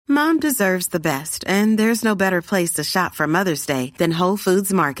Mom deserves the best, and there's no better place to shop for Mother's Day than Whole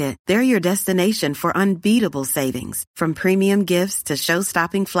Foods Market. They're your destination for unbeatable savings, from premium gifts to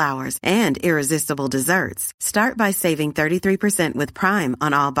show-stopping flowers and irresistible desserts. Start by saving 33% with Prime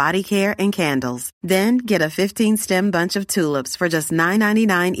on all body care and candles. Then get a 15-stem bunch of tulips for just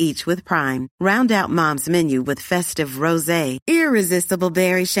 $9.99 each with Prime. Round out Mom's menu with festive rosé, irresistible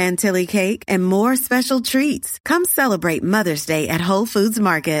berry chantilly cake, and more special treats. Come celebrate Mother's Day at Whole Foods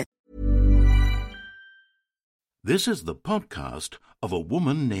Market. This is the podcast of a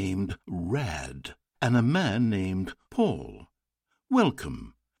woman named Rad and a man named Paul.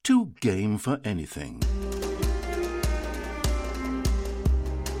 Welcome to Game for Anything.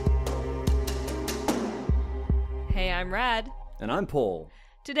 Hey, I'm Rad. And I'm Paul.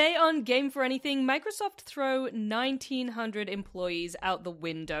 Today on Game for Anything, Microsoft throw 1,900 employees out the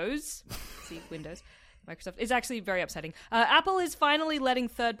windows. See, Windows. Microsoft is actually very upsetting. Apple is finally letting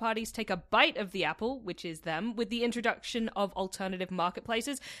third parties take a bite of the apple, which is them, with the introduction of alternative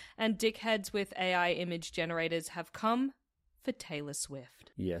marketplaces, and dickheads with AI image generators have come for Taylor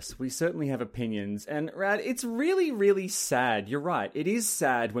Swift. Yes, we certainly have opinions. And Rad, it's really, really sad. You're right. It is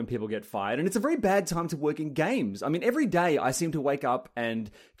sad when people get fired, and it's a very bad time to work in games. I mean, every day I seem to wake up and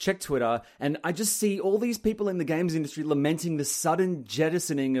check Twitter, and I just see all these people in the games industry lamenting the sudden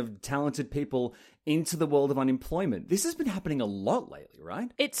jettisoning of talented people into the world of unemployment. This has been happening a lot lately,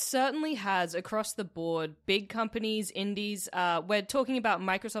 right? It certainly has across the board. Big companies, indies. We're talking about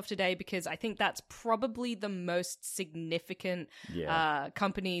Microsoft today because I think that's probably the most significant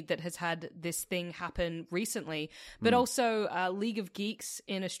company that has had this thing happen recently. But also League of Geeks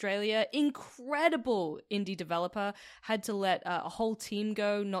in Australia, incredible indie developer, had to let a whole team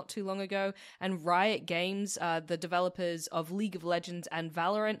go not too long ago. And Riot Games, the developers of League of Legends and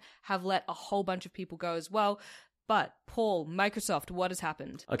Valorant, have let a whole bunch of people go as well. But, Paul, Microsoft, what has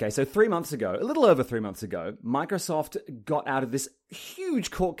happened? Okay, so 3 months ago, a little over 3 months ago, Microsoft got out of this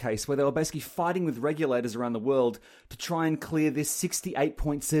huge court case where they were basically fighting with regulators around the world to try and clear this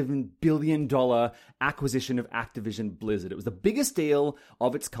 $68.7 billion acquisition of Activision Blizzard. It was the biggest deal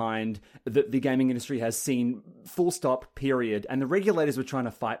of its kind that the gaming industry has seen, full stop, period. And the regulators were trying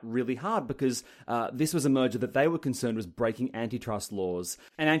to fight really hard because this was a merger that they were concerned was breaking antitrust laws.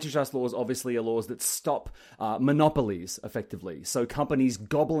 And antitrust laws obviously are laws that stop monopolies, effectively. So companies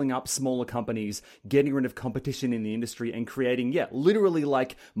gobbling up smaller companies, getting rid of competition in the industry and creating, literally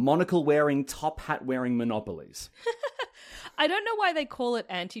like monocle-wearing, top hat-wearing monopolies. I don't know why they call it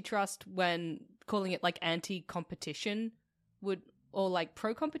antitrust when calling it like anti-competition would, or like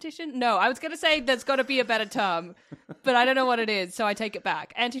pro-competition. No, I was going to say there's got to be a better term, but I don't know what it is, so I take it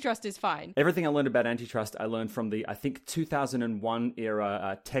back. Antitrust is fine. Everything I learned about antitrust, I learned from the, I think, 2001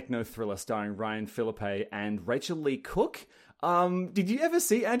 era techno thriller starring Ryan Philippe and Rachel Lee Cook. Did you ever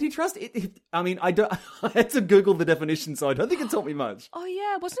see Antitrust? I had to Google the definition, so I don't think it taught me much. Oh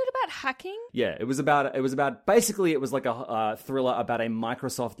yeah, wasn't it about hacking? Yeah, it was about basically it was like a thriller about a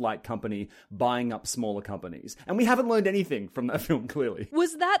Microsoft-like company buying up smaller companies. And we haven't learned anything from that film, clearly.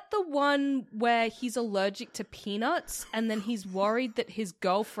 Was that the one where he's allergic to peanuts and then he's worried that his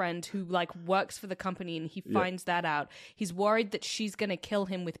girlfriend who like works for the company and he finds that out, he's worried that she's going to kill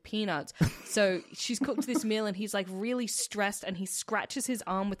him with peanuts. So she's cooked this meal and he's like really stressed and he scratches his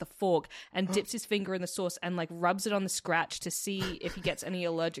arm with a fork and dips his finger in the sauce and like rubs it on the scratch to see if he gets any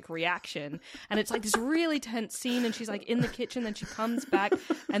allergic reaction. And it's like this really tense scene and she's like in the kitchen, then she comes back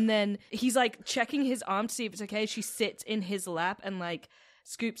and then he's like checking his arm to see if it's okay. She sits in his lap and like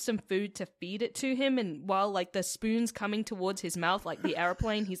scoops some food to feed it to him, and while like the spoon's coming towards his mouth like the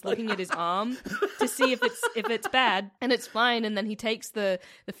airplane, he's looking at his arm to see if it's bad, and it's fine, and then he takes the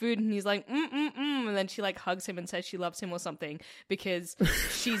food and he's like and then she like hugs him and says she loves him or something because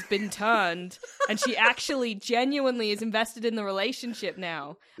she's been turned and she actually genuinely is invested in the relationship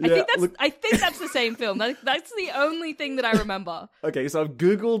now. Yeah, I think that's the same film. That's the only thing that I remember. Okay, so I've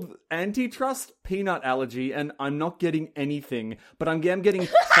Googled antitrust peanut allergy and I'm not getting anything, but I'm getting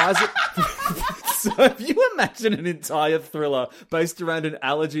Pfizer. So if you imagine an entire thriller based around an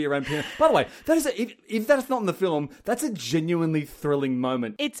allergy around peanut. By the way, that is if that's not in the film, that's a genuinely thrilling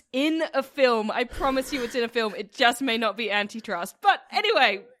moment. It's in a film. I promise you, it's in a film. It just may not be antitrust. But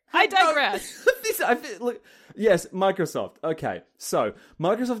anyway, I digress. Yes, Microsoft. Okay, so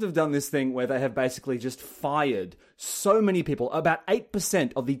Microsoft have done this thing where they have basically just fired so many people, about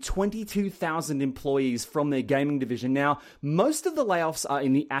 8% of the 22,000 employees from their gaming division. Now, most of the layoffs are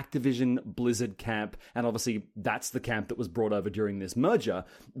in the Activision Blizzard camp, and obviously that's the camp that was brought over during this merger,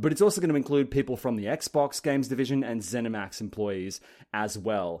 but it's also going to include people from the Xbox games division and ZeniMax employees as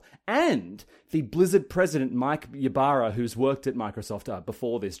well. And the Blizzard president, Mike Ybarra, who's worked at Microsoft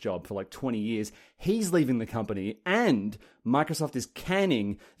before this job for like 20 years, he's leaving the company, and Microsoft is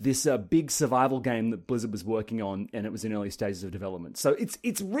canning this big survival game that Blizzard was working on, and it was in early stages of development. So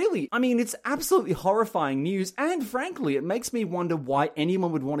it's really, I mean, it's absolutely horrifying news, and frankly, it makes me wonder why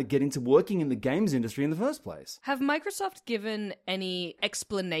anyone would want to get into working in the games industry in the first place. Have Microsoft given any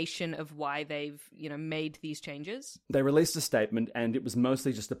explanation of why they've, made these changes? They released a statement, and it was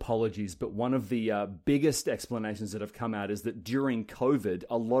mostly just apologies, but one of the biggest explanations that have come out is that during COVID,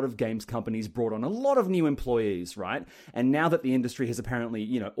 a lot of games companies brought on a lot of new employees, right? And now that the industry has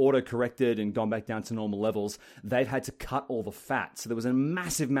apparently, auto-corrected and gone back down to normal levels, they've had to cut all the fat. So there was a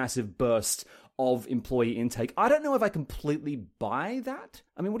massive burst of employee intake. I don't know if I completely buy that.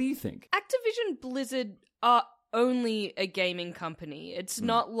 I mean, what do you think? Activision Blizzard are only a gaming company. It's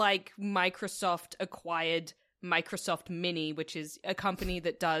not like Microsoft acquired Microsoft Mini, which is a company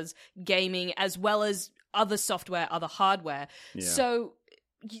that does gaming as well as other software, other hardware. Yeah. So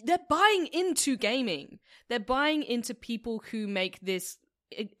they're buying into gaming. They're buying into people who make this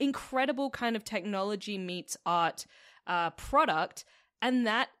incredible kind of technology meets art product, and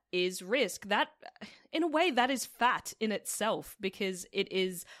that is risk. That, in a way, that is fat in itself, because it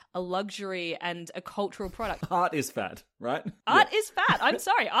is a luxury and a cultural product. Art is fat, right? Art is fat. I'm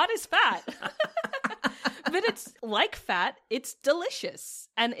sorry, art is fat. But it's like fat, it's delicious.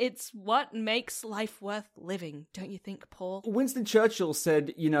 And it's what makes life worth living, don't you think, Paul? Winston Churchill said,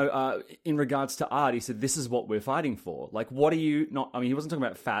 in regards to art, he said, this is what we're fighting for. Like, what are you not... I mean, he wasn't talking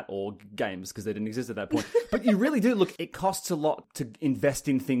about fat or games because they didn't exist at that point. But you really do. Look, it costs a lot to invest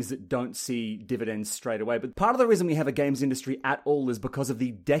in things that don't see dividends straight away. But part of the reason we have a games industry at all is because of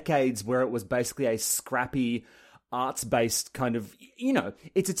the decades where it was basically a scrappy... arts-based kind of,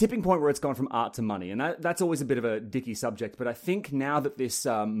 it's a tipping point where it's gone from art to money. And that's always a bit of a dicky subject. But I think now that this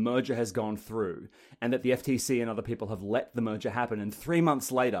merger has gone through and that the FTC and other people have let the merger happen, and 3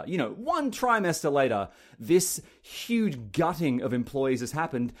 months later, one trimester later, this huge gutting of employees has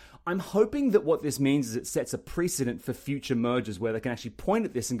happened, I'm hoping that what this means is it sets a precedent for future mergers where they can actually point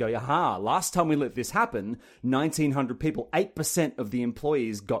at this and go, aha, last time we let this happen, 1,900 people, 8% of the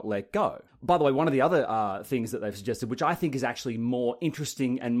employees got let go. By the way, one of the other things that they've suggested, which I think is actually more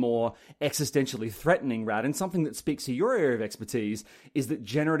interesting and more existentially threatening, Rad, and something that speaks to your area of expertise, is that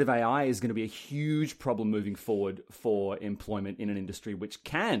generative AI is going to be a huge problem moving forward for employment in an industry which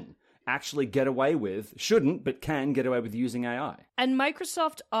can actually get away with, shouldn't, but can get away with using AI. And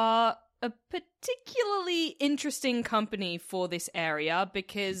Microsoft are a particularly interesting company for this area,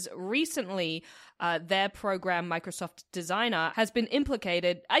 because recently their program, Microsoft Designer, has been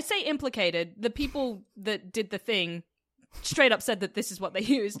implicated. I say implicated. The people that did the thing straight up said that this is what they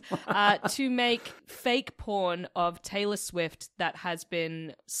used to make fake porn of Taylor Swift that has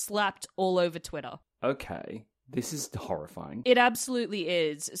been slapped all over Twitter. Okay. This is horrifying. It absolutely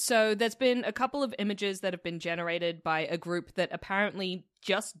is. So there's been a couple of images that have been generated by a group that apparently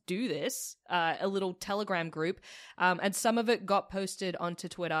just do this, a little Telegram group, and some of it got posted onto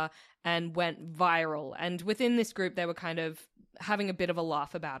Twitter and went viral. And within this group, they were kind of having a bit of a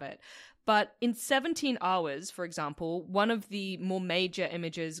laugh about it. But in 17 hours, for example, one of the more major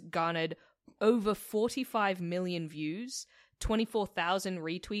images garnered over 45 million views, 24,000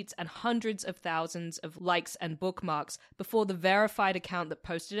 retweets, and hundreds of thousands of likes and bookmarks before the verified account that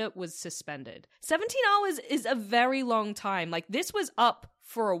posted it was suspended. 17 hours is a very long time. Like, this was up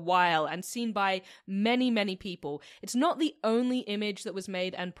for a while and seen by many, many people. It's not the only image that was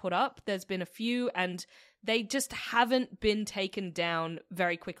made and put up. There's been a few, and they just haven't been taken down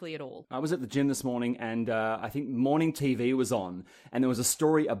very quickly at all. I was at the gym this morning, and I think morning TV was on, and there was a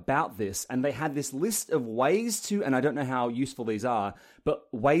story about this, and they had this list of ways to, and I don't know how useful these are, but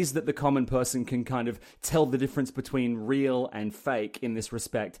ways that the common person can kind of tell the difference between real and fake in this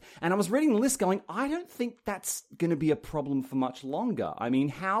respect. And I was reading the list going, I don't think that's going to be a problem for much longer. I mean,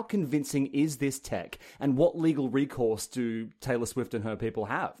 how convincing is this tech? And what legal recourse do Taylor Swift and her people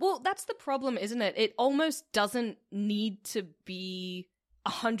have? Well, that's the problem, isn't it? It almost doesn't need to be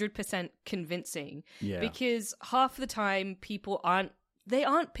 100% convincing. Yeah. Because half the time people aren't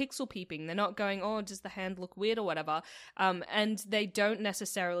pixel peeping. They're not going, oh, does the hand look weird or whatever? And they don't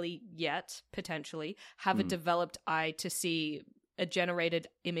necessarily yet, potentially, have a developed eye to see a generated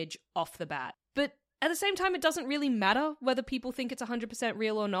image off the bat. But At the same time, it doesn't really matter whether people think it's 100%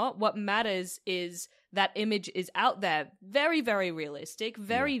 real or not. What matters is that image is out there, very, very realistic,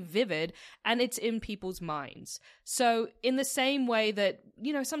 very vivid, and it's in people's minds. So in the same way that,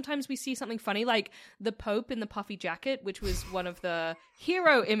 sometimes we see something funny, like the Pope in the puffy jacket, which was one of the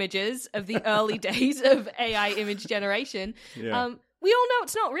hero images of the early days of AI image generation. We all know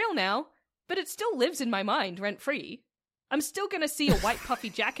it's not real now, but it still lives in my mind rent-free. I'm still going to see a white puffy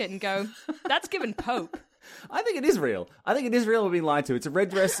jacket and go, that's given Pope. I think it is real. I think it is real. We're being lied to. It's a red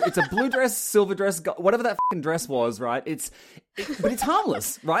dress. It's a blue dress, silver dress, whatever that fucking dress was, right? But it's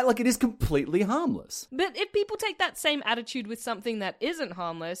harmless, right? Like, it is completely harmless. But if people take that same attitude with something that isn't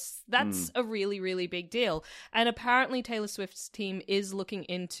harmless, that's a really, really big deal. And apparently Taylor Swift's team is looking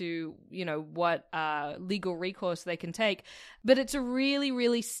into, what legal recourse they can take. But it's a really,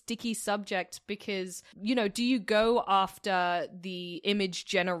 really sticky subject because, do you go after the image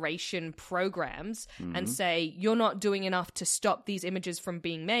generation programs and say, you're not doing enough to stop these images from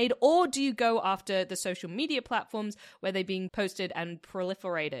being made? Or do you go after the social media platforms where they're being posted and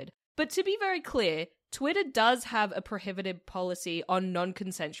proliferated? But to be very clear, Twitter does have a prohibited policy on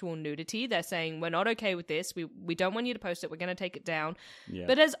non-consensual nudity. They're saying, we're not okay with this. We don't want you to post it. We're going to take it down. Yeah.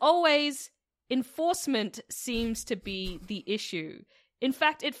 But as always, enforcement seems to be the issue. In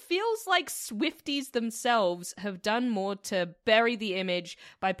fact, it feels like Swifties themselves have done more to bury the image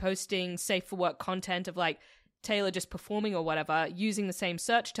by posting safe for work content of like Taylor just performing or whatever, using the same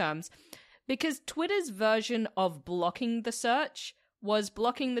search terms. Because Twitter's version of blocking the search was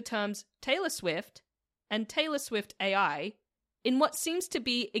blocking the terms Taylor Swift and Taylor Swift AI in what seems to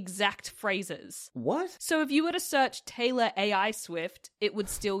be exact phrases. What? So if you were to search Taylor AI Swift, it would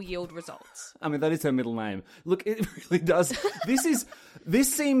still yield results. I mean, that is her middle name. Look, it really does.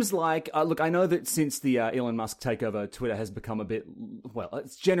 This seems like, look, I know that since the Elon Musk takeover, Twitter has become a bit, well,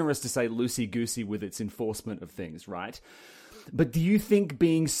 it's generous to say loosey-goosey with its enforcement of things, right? But do you think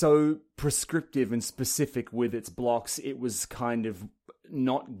being so prescriptive and specific with its blocks, it was kind of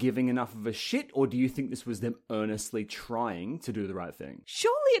not giving enough of a shit, or do you think this was them earnestly trying to do the right thing?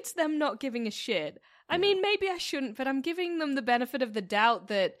 Surely it's them not giving a shit. I mean, maybe I shouldn't, but I'm giving them the benefit of the doubt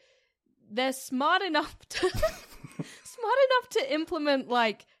that they're smart enough to implement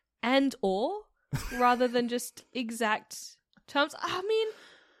like and or rather than just exact terms. I mean,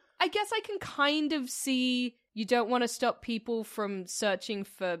 I guess I can kind of see you don't want to stop people from searching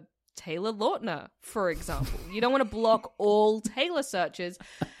for Taylor Lautner, for example. You don't want to block all Taylor searches.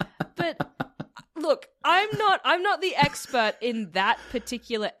 But look, I'm not the expert in that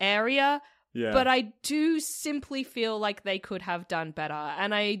particular area, but I do simply feel like they could have done better.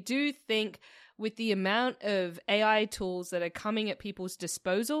 And I do think with the amount of AI tools that are coming at people's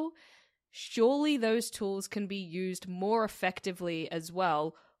disposal, surely those tools can be used more effectively as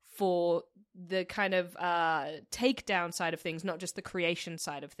well for the kind of takedown side of things, not just the creation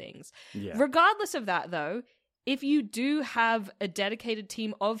side of things. Yeah. Regardless of that, though, if you do have a dedicated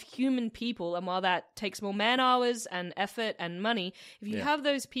team of human people, and while that takes more man hours and effort and money, if you have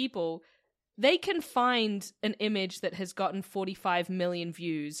those people, they can find an image that has gotten 45 million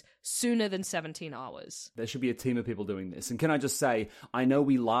views sooner than 17 hours. There should be a team of people doing this. And can I just say, I know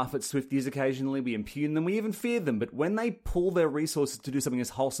we laugh at Swifties occasionally, we impugn them, we even fear them, but when they pull their resources to do something as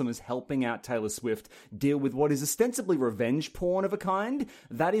wholesome as helping out Taylor Swift deal with what is ostensibly revenge porn of a kind,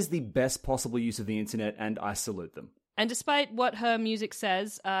 that is the best possible use of the internet, and I salute them. And despite what her music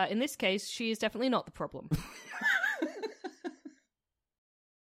says, in this case, she is definitely not the problem.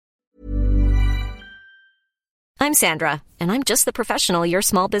 I'm Sandra, and I'm just the professional your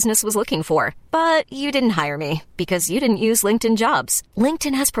small business was looking for. But you didn't hire me because you didn't use LinkedIn Jobs.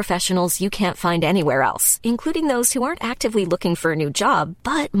 LinkedIn has professionals you can't find anywhere else, including those who aren't actively looking for a new job,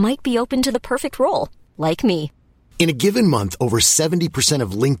 but might be open to the perfect role, like me. In a given month, over 70%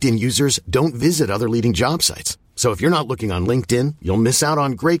 of LinkedIn users don't visit other leading job sites. So if you're not looking on LinkedIn, you'll miss out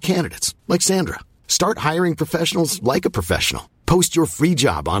on great candidates like Sandra. Start hiring professionals like a professional. Post your free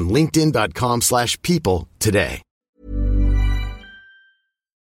job on linkedin.com/people today.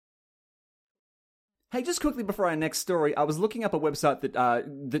 Hey, just quickly before our next story, I was looking up a website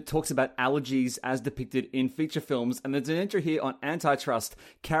that talks about allergies as depicted in feature films, and there's an entry here on antitrust.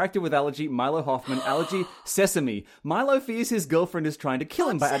 Character with allergy, Milo Hoffman, allergy, sesame. Milo fears his girlfriend is trying to kill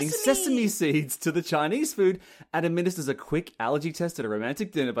him by adding sesame seeds to the Chinese food, and administers a quick allergy test at a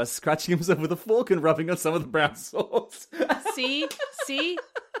romantic dinner by scratching himself with a fork and rubbing on some of the brown sauce. See?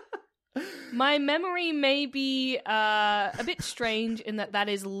 My memory may be a bit strange in that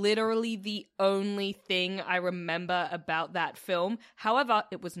is literally the only thing I remember about that film. However,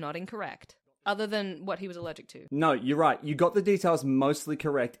 it was not incorrect. Other than what he was allergic to. No, you're right. You got the details mostly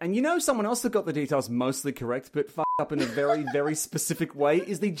correct. And you know someone else that got the details mostly correct, but fucked up in a very, very specific way,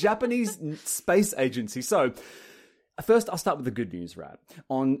 is the Japanese Space Agency. So, first, I'll start with the good news, Rad.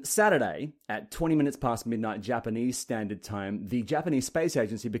 On Saturday, at 20 minutes past midnight Japanese Standard Time, the Japanese Space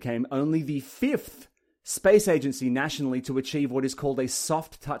Agency became only the 5th space agency nationally to achieve what is called a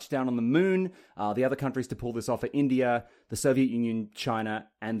soft touchdown on the moon. The other countries to pull this off are India, the Soviet Union, China,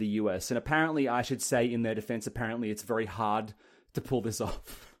 and the US. And apparently, I should say in their defense, apparently it's very hard to pull this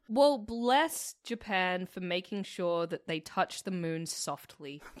off. Well, bless Japan for making sure that they touch the moon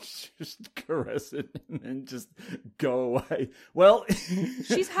softly. Just caress it and then just go away. Well,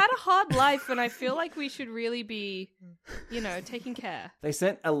 she's had a hard life, and I feel like we should really be, taking care. They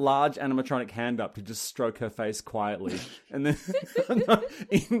sent a large animatronic hand up to just stroke her face quietly. And then,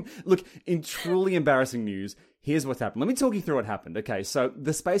 in truly embarrassing news, here's what's happened. Let me talk you through what happened. Okay, so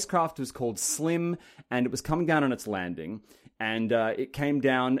the spacecraft was called Slim, and it was coming down on its landing. And it came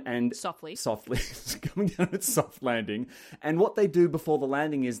down and... Softly. It's coming down its soft landing. And what they do before the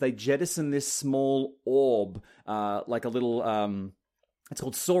landing is they jettison this small orb, like a little... It's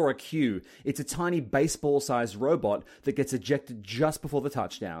called Sora Q. It's a tiny baseball-sized robot that gets ejected just before the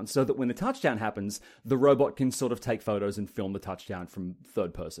touchdown, so that when the touchdown happens, the robot can sort of take photos and film the touchdown from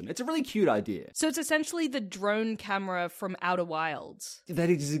third person. It's a really cute idea. So it's essentially the drone camera from Outer Wilds. That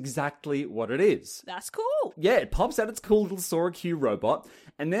is exactly what it is. That's cool. Yeah, it pops out its cool little Sora Q robot,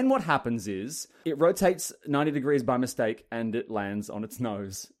 and then what happens is it rotates 90 degrees by mistake, and it lands on its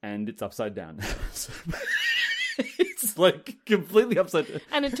nose, and it's upside down. It's like completely upside down.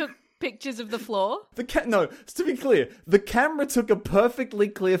 And it took pictures of the floor? No, to be clear, the camera took a perfectly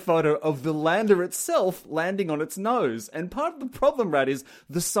clear photo of the lander itself landing on its nose. And part of the problem, Rad, is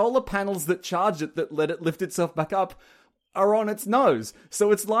the solar panels that charge it, that let it lift itself back up, are on its nose.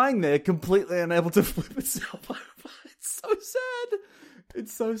 So it's lying there completely unable to flip itself over. It's so sad.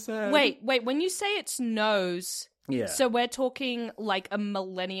 It's so sad. Wait, when you say its nose... Yeah. So we're talking like a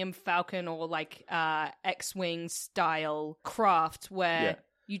Millennium Falcon or like X-Wing style craft where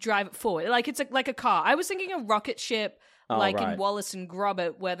you drive it forward. Like it's like a car. I was thinking a rocket ship in Wallace and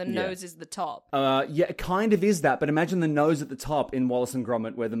Gromit where the nose is the top. Yeah, it kind of is that. But imagine the nose at the top in Wallace and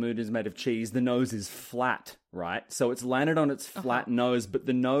Gromit where the moon is made of cheese. The nose is flat, right? So it's landed on its flat nose, but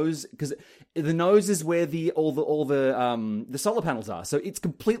the nose... because the nose is where all the solar panels are. So it's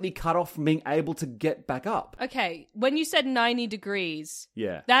completely cut off from being able to get back up. Okay, when you said 90 degrees,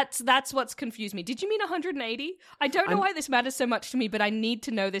 that's what's confused me. Did you mean 180? I don't know why this matters so much to me, but I need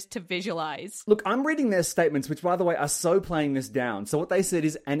to know this to visualize. Look, I'm reading their statements, which, by the way, are so playing this down. So what they said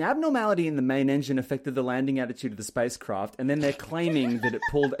is an abnormality in the main engine affected the landing attitude of the spacecraft, and then they're claiming that it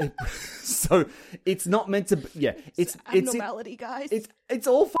pulled... So it's not meant to... Yeah, it's abnormality, guys. It's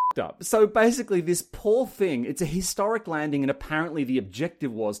all fucked up. So basically, this poor thing, it's a historic landing, and apparently the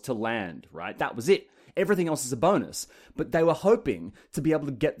objective was to land, right? That was it. Everything else is a bonus. But they were hoping to be able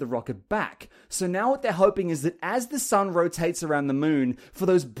to get the rocket back. So now what they're hoping is that as the sun rotates around the moon, for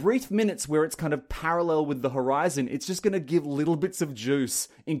those brief minutes where it's kind of parallel with the horizon, it's just going to give little bits of juice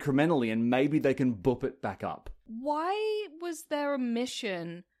incrementally, and maybe they can boop it back up. Why was there a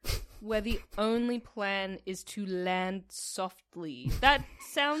mission where the only plan is to land softly? That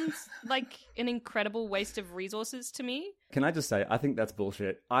sounds like an incredible waste of resources to me. Can I just say, I think that's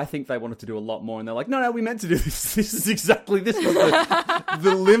bullshit. I think they wanted to do a lot more, and they're like, no, we meant to do this. This was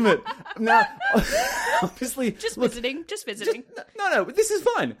the limit. Now, obviously... Just visiting. No, this is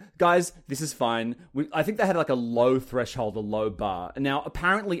fine. Guys, this is fine. I think they had like a low threshold, a low bar. Now,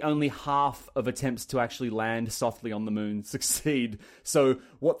 apparently only half of attempts to actually land softly on the moon succeed. So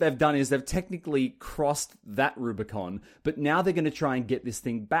what they've done is they've technically crossed that Rubicon, but now they're going to try and get this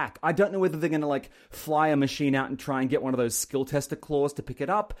thing back. I don't know whether they're going to like fly a machine out and try and get one of those skill tester claws to pick it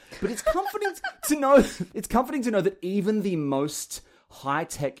up, but it's comforting to know that even the most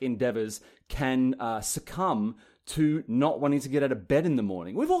high-tech endeavors can succumb to not wanting to get out of bed in the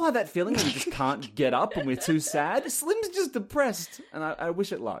morning. We've all had that feeling when we just can't get up and we're too sad. Slim's just depressed, and I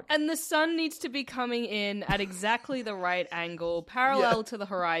wish it luck. And the sun needs to be coming in at exactly the right angle, parallel to the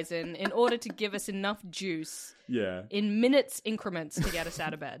horizon, in order to give us enough juice in minutes increments to get us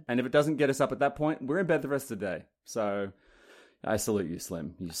out of bed. And if it doesn't get us up at that point, we're in bed the rest of the day. So I salute you,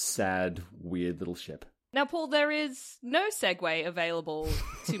 Slim, you sad, weird little ship. Now, Paul, there is no segue available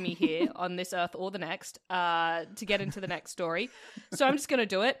to me here on this Earth or the next to get into the next story. So I'm just going to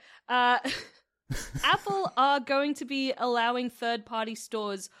do it. Apple are going to be allowing third-party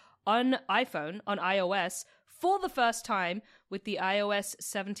stores on iPhone, on iOS, for the first time with the iOS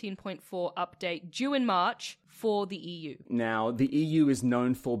 17.4 update due in March for the EU. Now, the EU is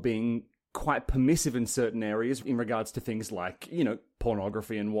known for being quite permissive in certain areas in regards to things like,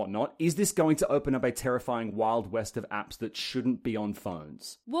 pornography and whatnot. Is this going to open up a terrifying wild west of apps that shouldn't be on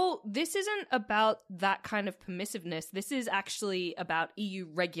phones? Well, this isn't about that kind of permissiveness. This is actually about EU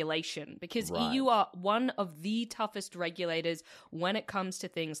regulation, because EU are one of the toughest regulators when it comes to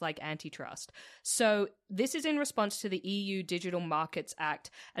things like antitrust. So this is in response to the EU Digital Markets Act.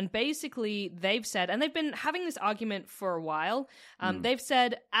 And basically they've said, and they've been having this argument for a while, they've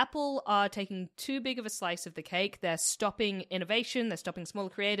said Apple are taking too big of a slice of the cake. They're stopping innovation. They're stopping smaller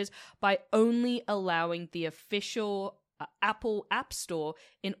creators by only allowing the official Apple App Store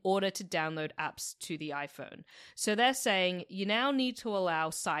in order to download apps to the iPhone. So they're saying you now need to allow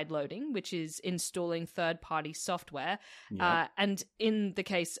sideloading, which is installing third-party software. And in the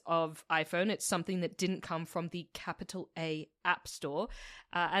case of iPhone, it's something that didn't come from the capital A App Store.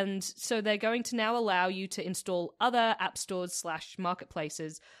 And so they're going to now allow you to install other app stores /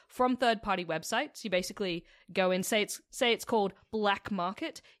 marketplaces from third-party websites. You basically go in, say it's called Black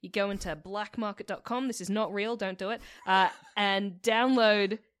Market. You go into blackmarket.com. This is not real. Don't do it. And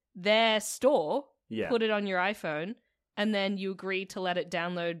download their store, put it on your iPhone, and then you agree to let it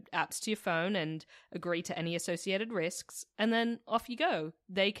download apps to your phone and agree to any associated risks, and then off you go.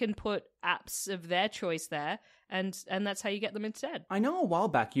 They can put apps of their choice there, and that's how you get them instead. I know a while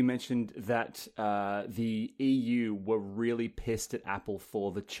back you mentioned that the EU were really pissed at Apple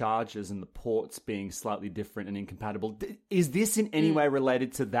for the chargers and the ports being slightly different and incompatible. Is this in any way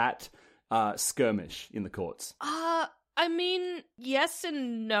related to that skirmish in the courts? I mean, yes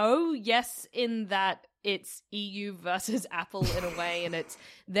and no. Yes, in that it's EU versus Apple in a way, and it's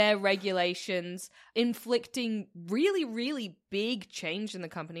their regulations inflicting really, really big change in the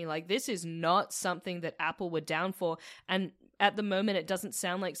company. Like, this is not something that Apple were down for, and at the moment it doesn't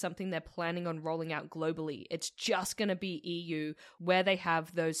sound like something they're planning on rolling out globally. It's just going to be EU, where they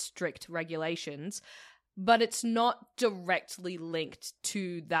have those strict regulations. But it's not directly linked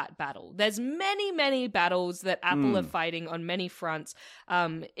to that battle. There's many, many battles that Apple are fighting on many fronts.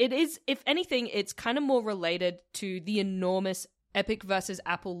 It is, if anything, it's kind of more related to the enormous Epic versus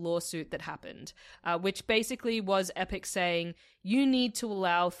Apple lawsuit that happened, which basically was Epic saying you need to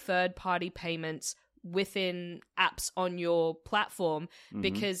allow third-party payments within apps on your platform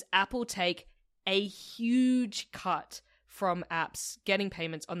because Apple take a huge cut from apps getting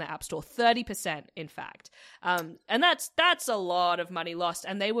payments on the App Store, 30%, in fact. And that's a lot of money lost.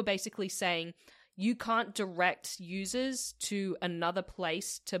 And they were basically saying you can't direct users to another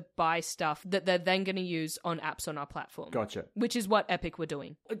place to buy stuff that they're then going to use on apps on our platform. Gotcha. Which is what Epic were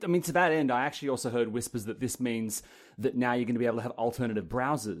doing. I mean, to that end, I actually also heard whispers that this means that now you're going to be able to have alternative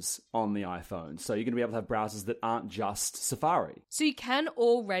browsers on the iPhone. So you're going to be able to have browsers that aren't just Safari. So you can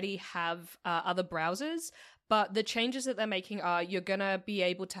already have other browsers, but the changes that they're making are you're going to be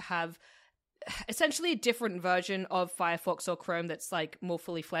able to have essentially a different version of Firefox or Chrome that's like more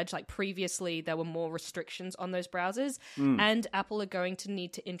fully fledged. Like previously, there were more restrictions on those browsers, and Apple are going to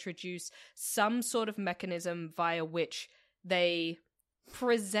need to introduce some sort of mechanism via which they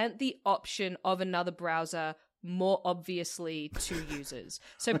present the option of another browser more obviously to users.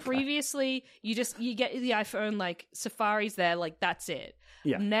 So previously, you get the iPhone, like Safari's there, like that's it.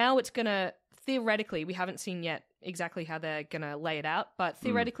 Yeah. Now it's going to, theoretically, we haven't seen yet exactly how they're going to lay it out, but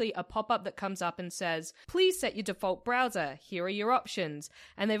theoretically a pop-up that comes up and says, please set your default browser. Here are your options.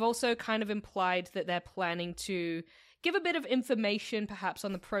 And they've also kind of implied that they're planning to give a bit of information perhaps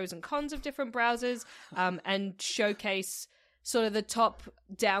on the pros and cons of different browsers, and showcase sort of the top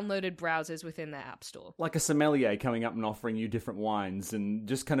downloaded browsers within their app store. Like a sommelier coming up and offering you different wines, and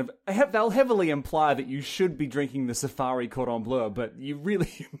just kind of, they'll heavily imply that you should be drinking the Safari Cordon Bleu, but you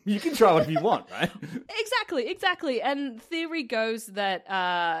can try whatever you want, right? Exactly. And theory goes that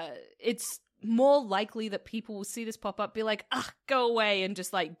it's more likely that people will see this pop up, be like, go away, and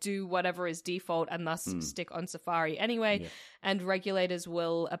just like do whatever is default and thus stick on Safari anyway. Yeah. And regulators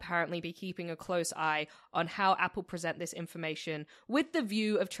will apparently be keeping a close eye on how Apple present this information with the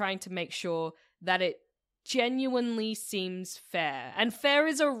view of trying to make sure that it genuinely seems fair. And fair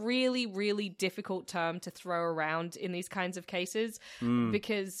is a really, really difficult term to throw around in these kinds of cases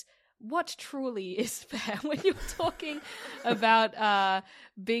because what truly is fair when you're talking about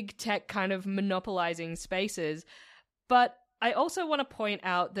big tech kind of monopolizing spaces? But I also want to point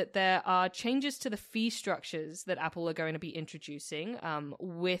out that there are changes to the fee structures that Apple are going to be introducing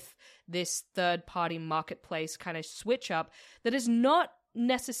with this third-party marketplace kind of switch up that is not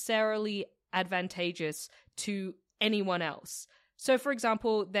necessarily advantageous to anyone else. So, for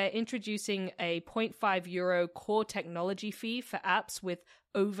example, they're introducing a €0.5 core technology fee for apps with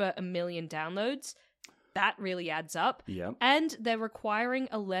over 1 million downloads. That really adds up. Yeah. And they're requiring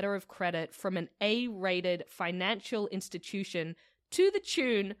a letter of credit from an A-rated financial institution to the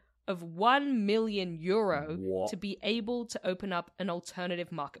tune of €1 million to be able to open up an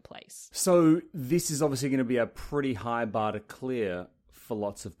alternative marketplace. So this is obviously going to be a pretty high bar to clear for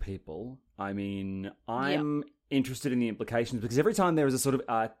lots of people. I mean, I'm interested in the implications because every time there is a sort of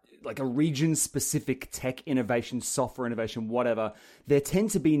like a region-specific tech innovation, software innovation, whatever, there tend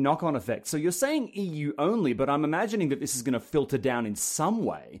to be knock-on effects. So you're saying EU only, but I'm imagining that this is going to filter down in some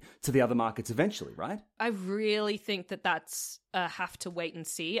way to the other markets eventually, right? I really think that that's have to wait and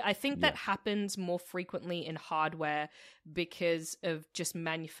see. I think that happens more frequently in hardware because of just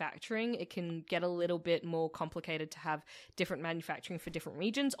manufacturing. It can get a little bit more complicated to have different manufacturing for different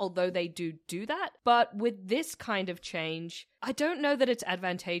regions, although they do that. But with this kind of change, I don't know that it's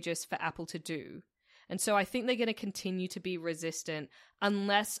advantageous for Apple to do. And so I think they're going to continue to be resistant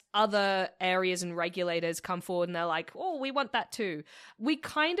unless other areas and regulators come forward and they're like, oh, we want that too. We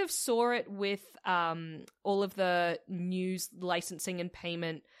kind of saw it with all of the news licensing and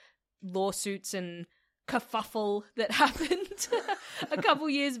payment lawsuits and kerfuffle that happened a couple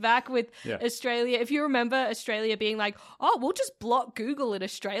years back with Australia. If you remember Australia being like, oh, we'll just block Google in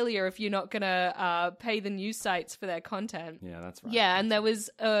Australia if you're not going to pay the news sites for their content. Yeah, that's right. Yeah, and there was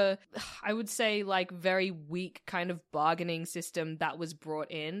I would say like very weak kind of bargaining system that was brought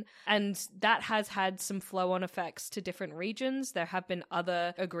in. And that has had some flow-on effects to different regions. There have been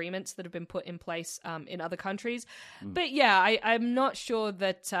other agreements that have been put in place in other countries. But yeah, I'm not sure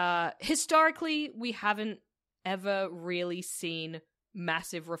that historically we haven't ever really seen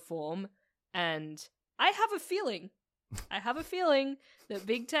massive reform, and I have a feeling that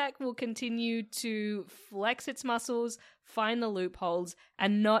big tech will continue to flex its muscles, find the loopholes,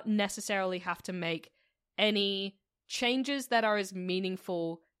 and not necessarily have to make any changes that are as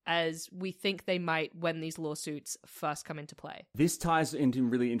meaningful as we think they might when these lawsuits first come into play. This ties into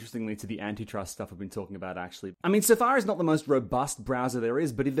really interestingly to the antitrust stuff we've been talking about, actually. I mean, Safari is not the most robust browser there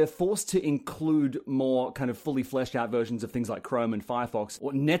is, but if they're forced to include more kind of fully fleshed out versions of things like Chrome and Firefox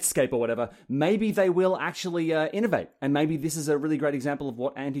or Netscape or whatever, maybe they will actually innovate. And maybe this is a really great example of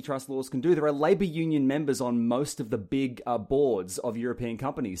what antitrust laws can do. There are labor union members on most of the big boards of European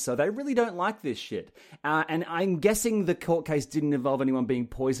companies, so they really don't like this shit. And I'm guessing the court case didn't involve anyone being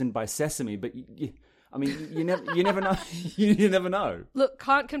poisoned by sesame, but I mean, you never know. You never know. Look,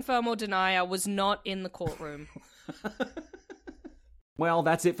 can't confirm or deny I was not in the courtroom. Well,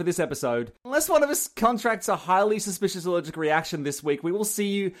 that's it for this episode. Unless one of us contracts a highly suspicious allergic reaction this week, we will see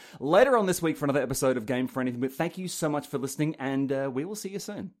you later on this week for another episode of Game for Anything. But thank you so much for listening, and we will see you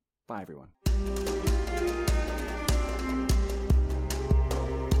soon. Bye, everyone.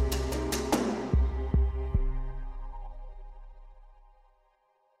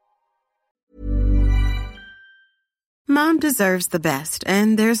 Mom deserves the best,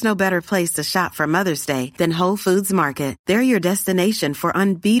 and there's no better place to shop for Mother's Day than Whole Foods Market. They're your destination for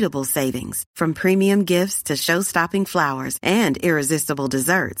unbeatable savings, from premium gifts to show-stopping flowers and irresistible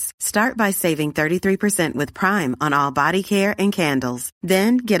desserts. Start by saving 33% with Prime on all body care and candles.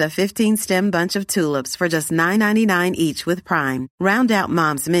 Then get a 15-stem bunch of tulips for just $9.99 each with Prime. Round out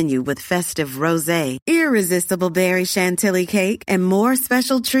Mom's menu with festive rosé, irresistible berry chantilly cake, and more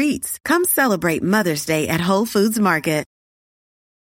special treats. Come celebrate Mother's Day at Whole Foods Market.